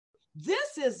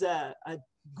this is a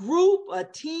group, a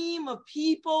team of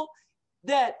people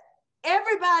that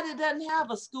everybody doesn't have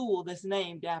a school that's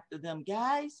named after them,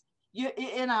 guys. You're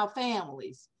in our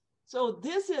families. So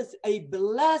this is a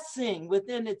blessing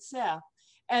within itself.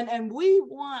 And we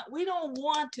don't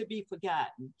want to be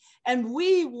forgotten. And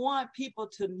we want people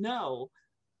to know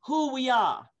who we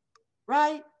are,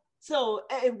 right? So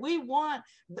we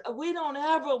don't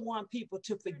ever want people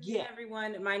to forget. Hey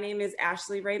everyone, my name is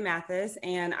Ashley Ray Mathis,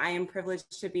 and I am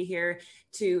privileged to be here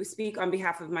to speak on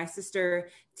behalf of my sister,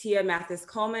 Tia Mathis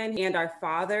Coleman, and our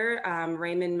father,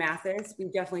 Raymond Mathis. We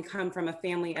definitely come from a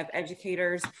family of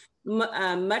educators.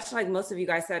 Much like most of you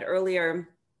guys said earlier,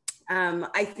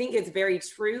 I think it's very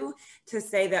true to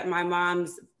say that my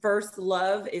mom's first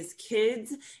love is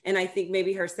kids. And I think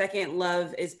maybe her second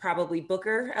love is probably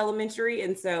Booker Elementary.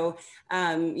 And so,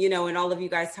 and all of you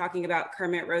guys talking about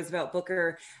Kermit Roosevelt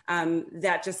Booker,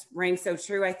 that just rang so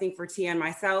true, I think, for Tia and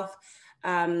myself.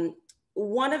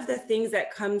 One of the things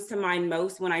that comes to mind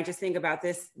most when I just think about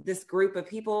this group of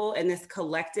people and this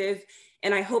collective,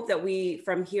 and I hope that we,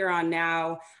 from here on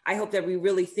now, I hope that we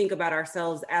really think about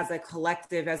ourselves as a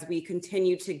collective as we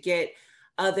continue to get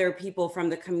other people from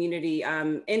the community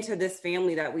into this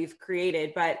family that we've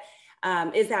created. But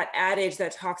is that adage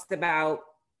that talks about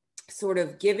sort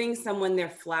of giving someone their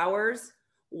flowers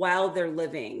while they're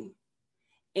living.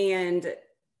 And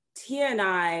Tia and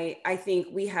I think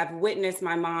we have witnessed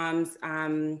my mom's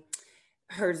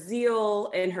her zeal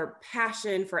and her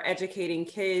passion for educating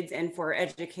kids and for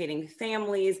educating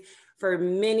families for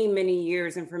many, many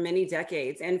years and for many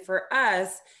decades. And for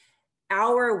us,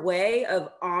 our way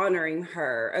of honoring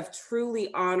her, of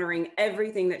truly honoring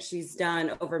everything that she's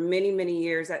done over many, many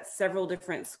years at several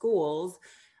different schools,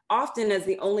 often as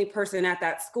the only person at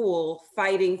that school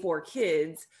fighting for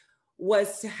kids,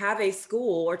 was to have a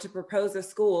school or to propose a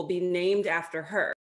school be named after her.